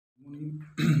Morning,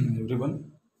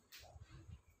 everyone.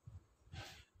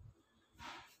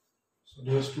 So,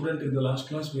 dear student, in the last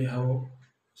class we have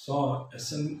saw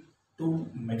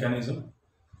SN2 mechanism.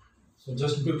 So,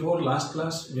 just before last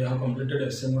class we have completed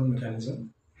SN1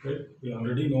 mechanism. Right? We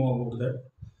already know about that.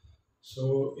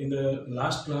 So, in the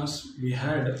last class we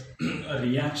had a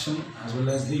reaction as well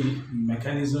as the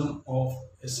mechanism of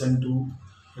SN2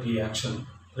 reaction.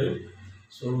 Right?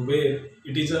 So, where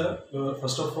it is a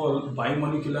first of all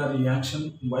bimolecular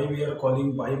reaction. Why we are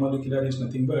calling bimolecular is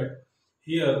nothing but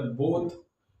here both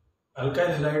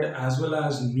alkyl halide as well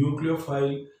as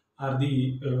nucleophile are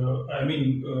the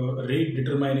rate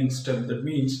determining step. That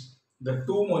means the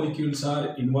two molecules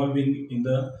are involving in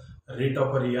the rate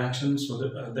of a reaction. So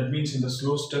that means in the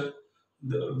slow step,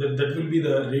 that will be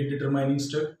the rate determining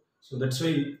step. So that's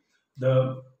why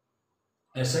the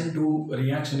SN2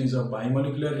 reaction is a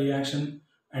bimolecular reaction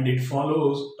and it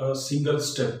follows a single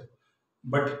step.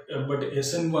 But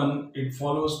SN1 it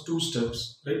follows two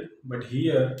steps, right? But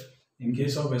here in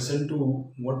case of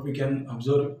SN2, what we can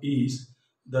observe is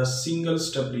the single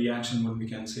step reaction, what we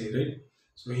can say, right?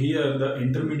 So here the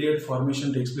intermediate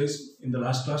formation takes place. In the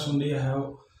last class only I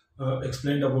have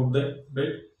explained about that,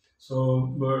 right?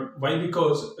 So but why?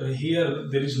 Because here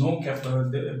there is no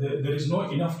there is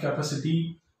no enough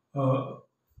capacity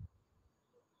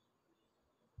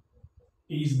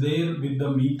is there with the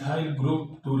methyl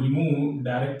group to remove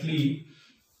directly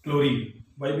chlorine.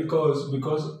 Why? Because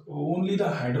only the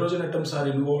hydrogen atoms are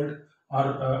involved or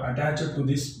attached to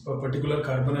this particular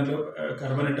carbon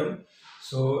atom.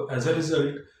 So as a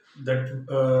result, that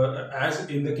as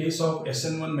in the case of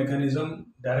SN1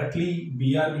 mechanism, directly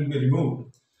Br will be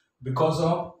removed because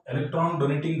of electron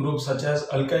donating groups such as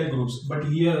alkyl groups. But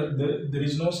here there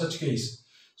is no such case.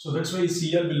 So that's why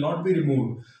Cl will not be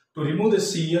removed. To remove the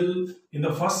Cl in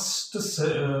the first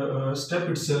step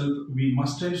itself, we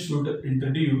must and should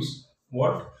introduce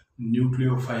what?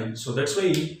 Nucleophile. So that's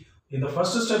why in the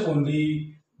first step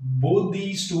only, both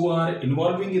these two are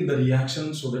involving in the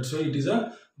reaction. So that's why it is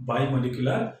a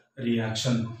bimolecular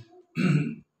reaction.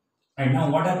 And now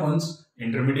what happens?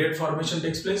 Intermediate formation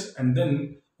takes place and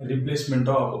then replacement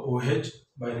of OH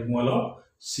by removal of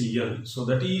Cl. So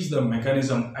that is the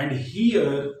mechanism. And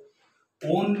here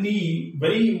only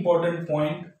very important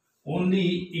point,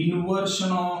 only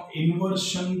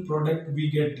inversion product we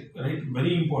get, right?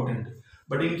 Very important.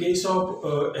 But in case of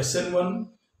SN1,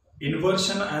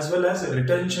 inversion as well as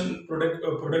retention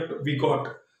product we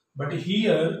got. But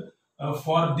here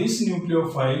for this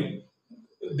nucleophile,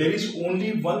 there is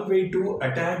only one way to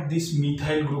attack this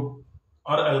methyl group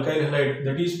or alkyl halide,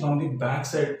 that is from the back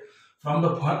side. From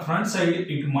the front side,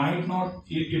 it might not,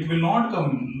 it will not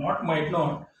come, not might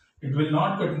not, it will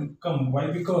not come.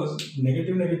 Why? Because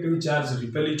negative charge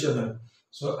repel each other.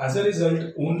 So as a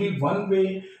result, only one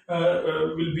way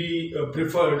will be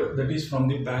preferred, that is from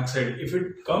the back side. If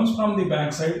it comes from the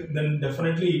back side, then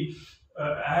definitely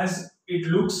as it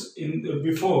looks in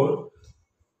before,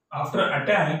 after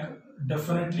attack,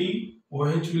 definitely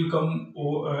OH will come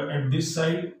at this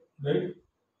side, right?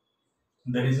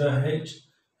 There is a H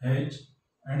and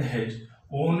H.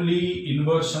 Only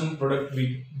inversion product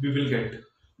we will get,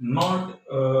 not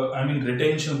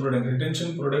retention product.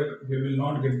 Retention product we will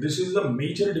not get. This is the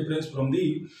major difference from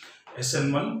the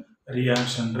SN1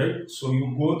 reaction, right? So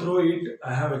you go through it.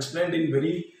 I have explained in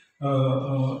very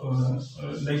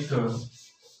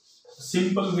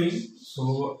simple way.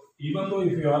 So even though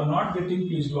if you are not getting,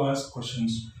 please do ask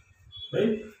questions,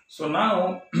 right? So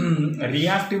now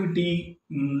reactivity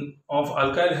of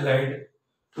alkyl halide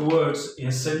towards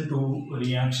SN2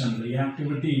 reaction.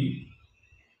 Reactivity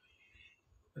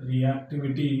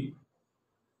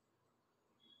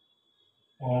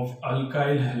of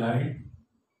alkyl halide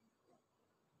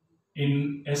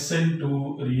in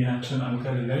SN2 reaction.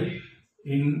 Alkyl halide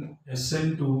in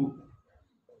SN2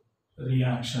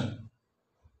 reaction.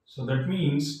 So that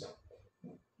means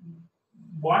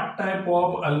what type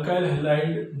of alkyl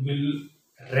halide will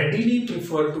readily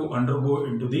prefer to undergo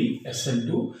into the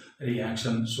SN2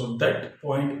 reaction. So that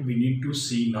point we need to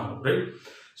see now, right?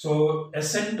 So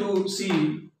SN2,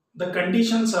 see, the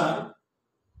conditions are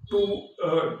to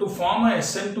form a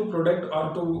SN2 product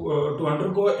or to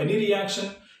undergo any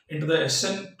reaction into the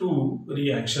SN2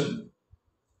 reaction,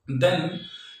 then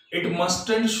it must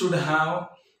and should have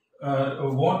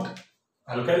what?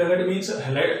 Alkyl halide means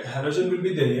halogen will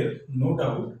be there, no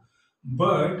doubt,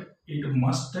 but it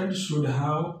must and should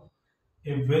have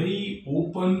a very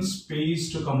open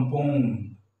space to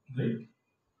compound, right?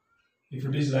 If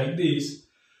it is like this,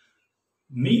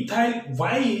 methyl,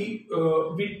 why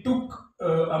we took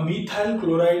a methyl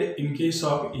chloride in case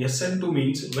of SN2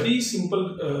 means very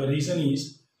simple reason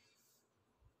is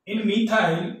In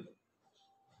methyl,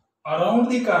 around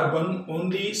the carbon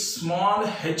only small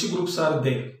H groups are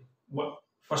there.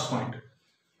 First point.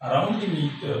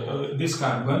 Around this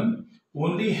carbon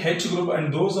only H group,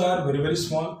 and those are very very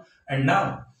small. And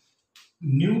now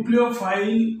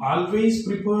nucleophile always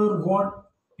prefer what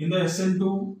in the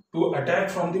SN2 to attack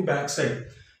from the backside.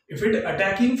 If it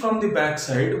attacking from the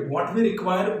backside, what we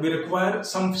require? We require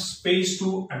some space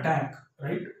to attack,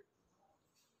 right?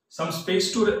 Some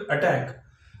space to attack.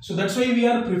 So that's why we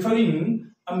are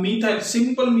preferring a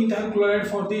simple methyl chloride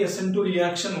for the SN2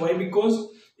 reaction. Why? Because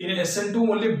in SN2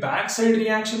 only backside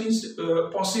reaction is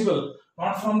possible,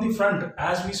 not from the front,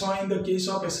 as we saw in the case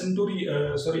of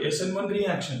SN1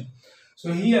 reaction.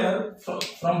 So here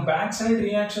from backside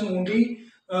reaction only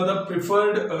the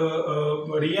preferred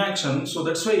reaction. So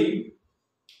that's why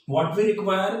what we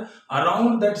require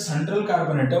around that central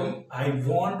carbon atom, I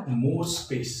want more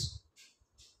space.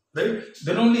 Right?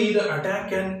 Then only the attack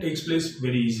can takes place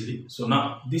very easily. So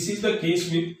now this is the case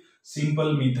with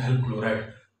simple methyl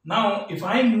chloride. Now if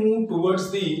I move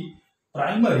towards the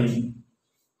primary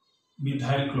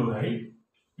methyl chloride,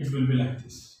 it will be like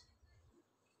this.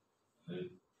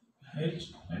 Right?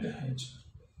 H and H.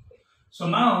 So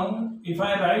now if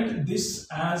I write this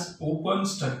as open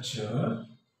structure,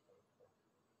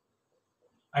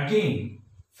 again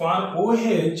for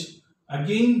OH,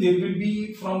 again there will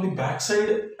be from the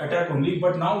backside attack only,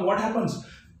 but now what happens?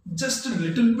 Just a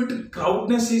little bit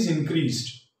crowdness is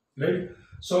increased, right?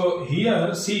 So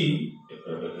here see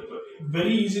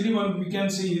very easily we can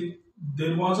see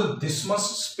there was this much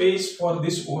space for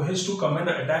this OH to come and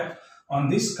attack on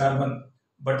this carbon.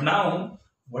 But now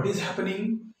what is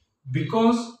happening?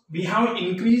 Because we have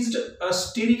increased a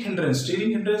steric hindrance.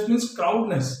 Steric hindrance means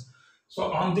crowdness.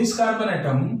 So on this carbon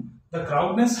atom, the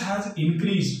crowdness has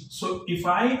increased. So if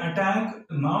I attack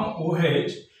now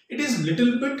OH, it is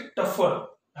little bit tougher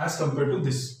as compared to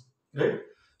this, right?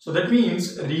 So that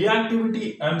means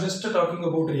reactivity, I am just talking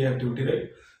about reactivity, right?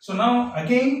 So now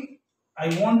again, I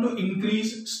want to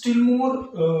increase still more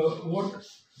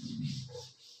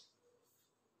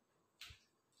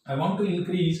I want to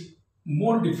increase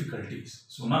more difficulties.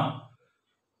 So now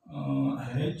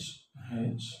H,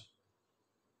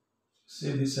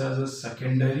 say this as a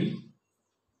secondary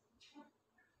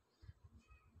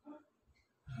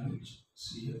H,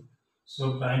 see here.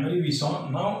 So primary we saw,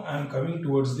 now I am coming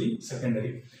towards the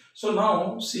secondary. So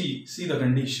now see the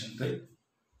condition, right?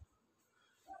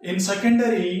 In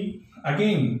secondary,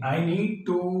 again I need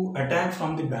to attack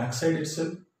from the backside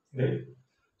itself, right?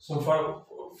 So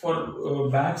for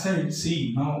backside,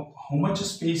 see now how much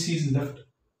space is left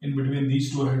in between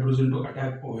these two hydrogen to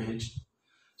attack OH.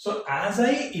 So as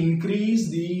I increase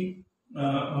the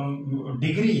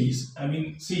degrees, I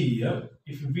mean see here,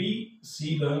 if we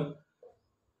see the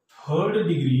third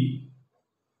degree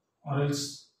or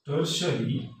else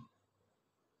tertiary,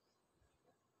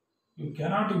 you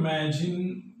cannot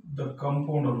imagine the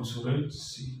compound also, right?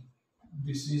 See,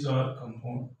 this is our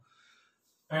compound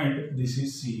and this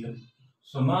is Cl.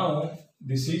 So now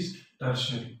this is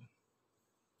tertiary.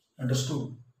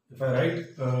 Understood? If I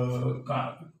write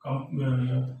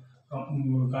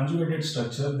conjugated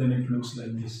structure, then it looks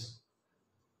like this.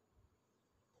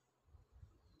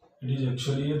 It is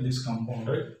actually this compound,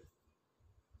 right?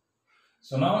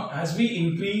 So now as we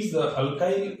increase the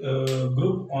alkyl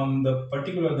group on the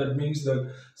particular, that means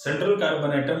the central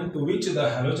carbon atom to which the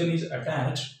halogen is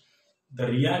attached, the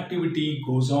reactivity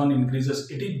goes on, increases.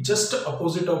 It is just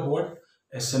opposite of what?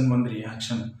 SN1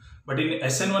 reaction. But in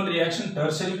SN1 reaction,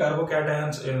 tertiary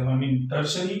carbocations,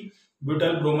 tertiary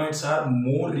butyl bromides are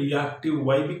more reactive.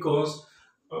 Why? Because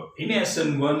in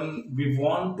SN1, we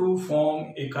want to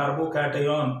form a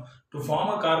carbocation. To form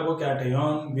a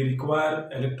carbocation, we require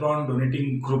electron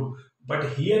donating group. But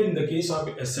here in the case of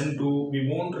SN2, we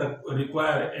won't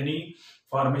require any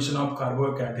formation of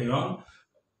carbocation.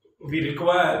 We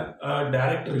require a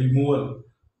direct removal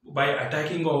by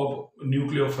attacking of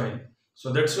nucleophile.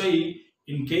 So that's why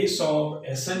in case of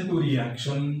SN2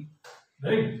 reaction,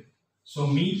 right? So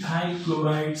methyl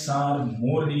chlorides are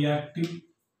more reactive.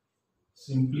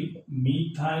 Simply,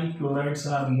 methyl chlorides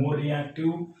are more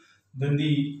reactive than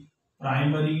the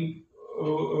primary,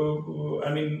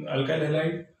 alkyl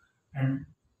halide, and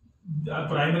the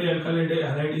primary alkyl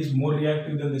halide is more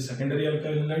reactive than the secondary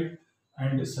alkyl halide,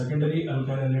 and the secondary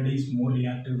alkyl halide is more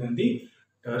reactive than the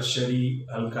tertiary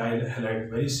alkyl halide.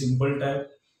 Very simple type.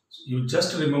 You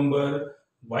just remember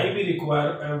why we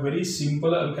require a very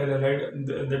simple alkyl halide.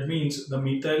 That means the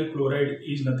methyl chloride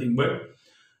is nothing but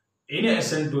in a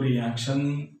SN2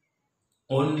 reaction,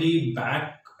 only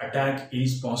back attack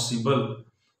is possible.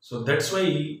 So that's why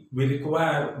we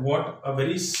require what a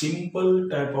very simple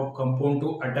type of compound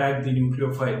to attack the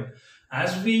nucleophile.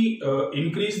 As we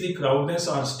increase the crowdness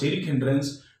or steric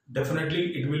hindrance,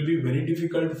 definitely it will be very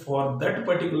difficult for that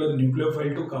particular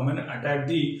nucleophile to come and attack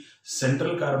the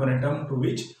central carbon atom to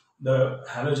which the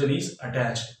halogen is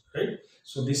attached, right?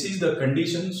 So this is the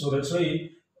condition. So that's why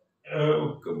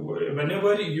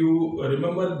whenever you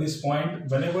remember this point,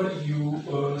 whenever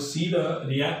you see the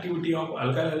reactivity of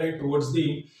alkyl halide towards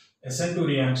the SN2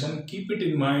 reaction, keep it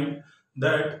in mind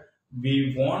that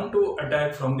we want to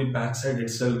attack from the backside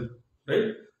itself,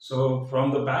 right? So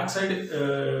from the backside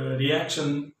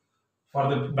reaction, for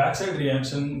the backside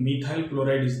reaction, methyl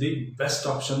chloride is the best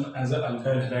option as an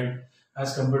alkyl halide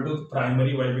as compared to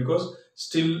primary. Why? Because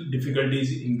still difficulty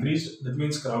is increased. That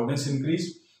means crowdness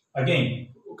increased. Again,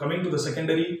 coming to the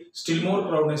secondary, still more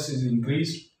crowdness is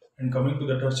increased. And coming to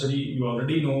the tertiary, you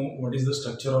already know what is the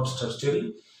structure of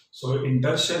tertiary. So in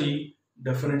tertiary,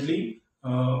 definitely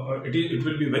it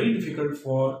will be very difficult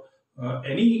for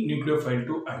any nucleophile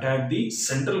to attack the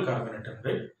central carbon atom,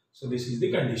 right? So this is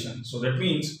the condition. So that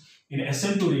means in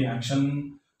SN2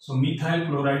 reaction, so methyl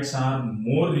chlorides are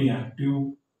more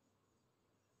reactive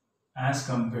as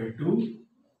compared to,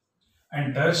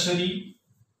 and tertiary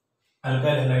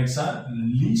alkyl halides are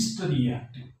least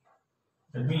reactive.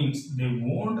 That means they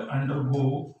won't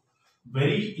undergo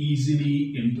very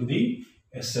easily into the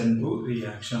SN2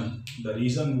 reaction. The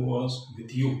reason was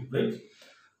with you, right?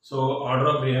 So order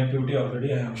of reactivity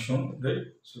already I have shown, right?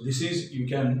 So this is, you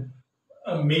can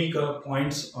make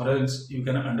points, or else you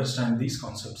can understand these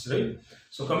concepts, right?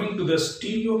 So coming to the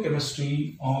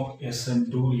stereochemistry of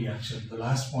SN2 reaction, the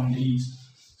last point is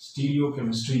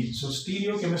stereochemistry. So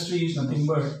stereochemistry is nothing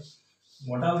but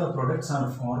what all the products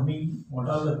are forming, what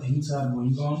all the things are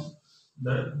going on,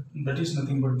 that is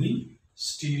nothing but the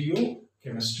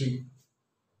stereochemistry.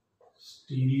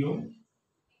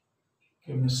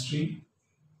 Stereochemistry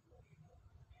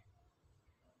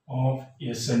of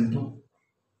SN2.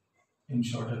 In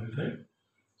short, I will write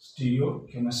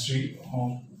stereochemistry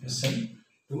of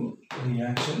SN2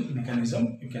 reaction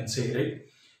mechanism, you can say, right?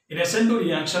 In SN2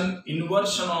 reaction,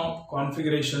 inversion of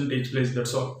configuration takes place.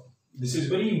 That's all. This is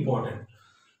very important.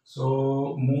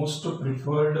 So most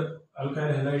preferred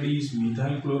alkyl halide is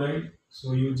methyl chloride.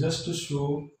 So you just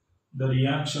show the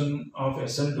reaction of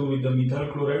SN2 with the methyl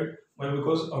chloride. Why?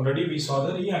 Because already we saw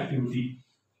the reactivity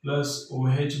plus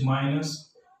OH minus.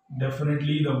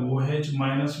 Definitely the OH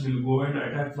minus will go and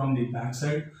attack from the back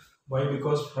side. Why?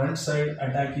 Because front side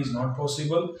attack is not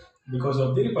possible because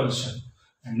of the repulsion.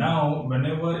 And now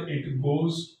whenever it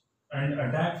goes and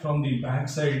attack from the back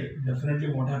side,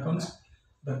 definitely what happens?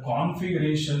 The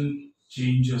configuration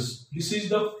changes. This is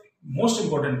the most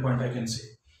important point I can say,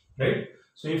 right?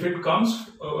 So if it comes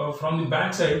from the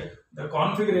back side, the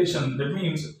configuration, that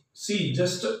means, see,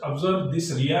 just observe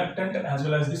this reactant as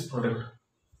well as this product.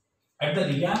 At the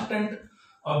reactant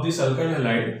of this alkyl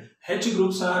halide, H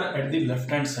groups are at the left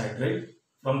hand side, right,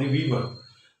 from the Weaver.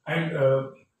 And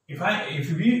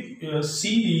if we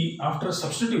see the after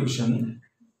substitution,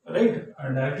 right,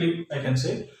 and directly I can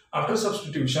say after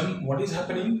substitution, what is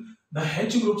happening? The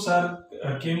H groups are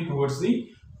came towards the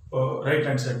right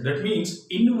hand side. That means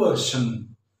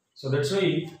inversion. So that's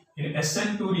why in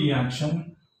SN2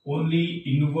 reaction, only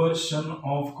inversion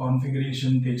of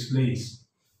configuration takes place.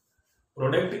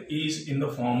 Product is in the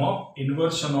form of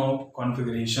inversion of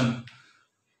configuration.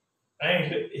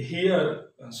 And here,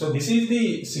 so this is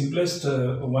the simplest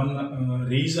one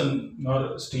reason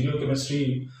or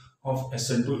stereochemistry of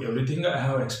SN2. Everything I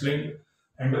have explained,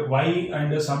 and why,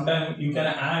 and sometimes you can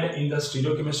add in the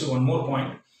stereochemistry one more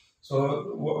point.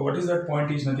 So what is that point?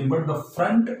 Is nothing but the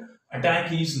front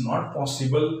attack is not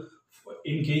possible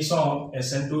in case of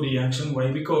SN2 reaction.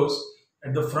 Why? Because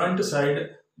at the front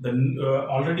side,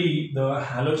 already the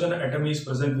halogen atom is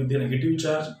present with the negative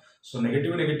charge. So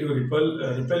negative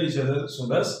repel each other. So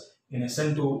thus in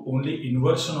SN2 only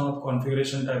inversion of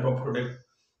configuration type of product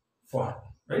form,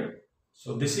 right?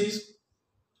 So this is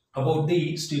about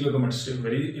the stereochemistry,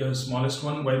 very smallest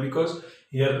one. Why? Because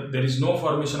here there is no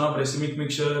formation of racemic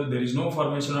mixture, there is no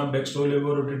formation of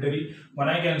dextro-levorotatory. One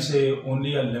I can say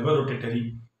only a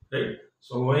levorotatory, right?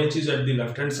 So OH is at the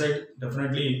left hand side,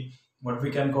 definitely what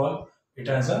we can call it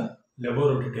as a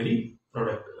levorotatory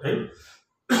product, right?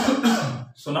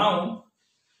 So now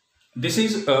this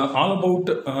is all about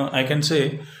I can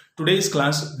say today's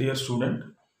class, dear student.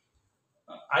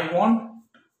 I want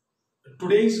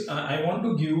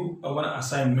to give one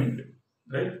assignment,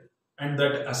 right? And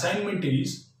that assignment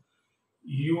is,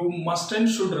 you must and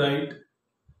should write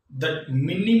that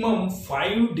minimum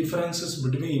 5 differences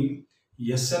between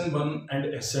SN1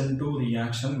 and SN2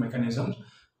 reaction mechanisms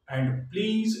and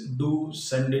please do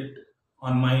send it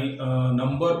on my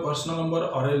personal number,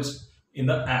 or else in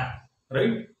the app,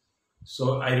 right?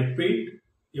 So I repeat,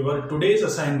 your today's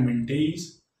assignment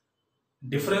is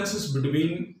differences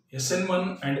between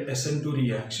SN1 and SN2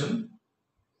 reaction.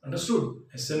 Understood?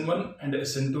 SN1 and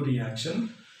SN2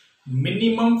 reaction,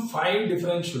 minimum 5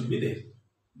 difference should be there.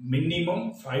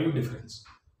 Minimum 5 difference.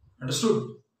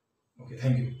 Understood? Okay,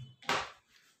 thank you.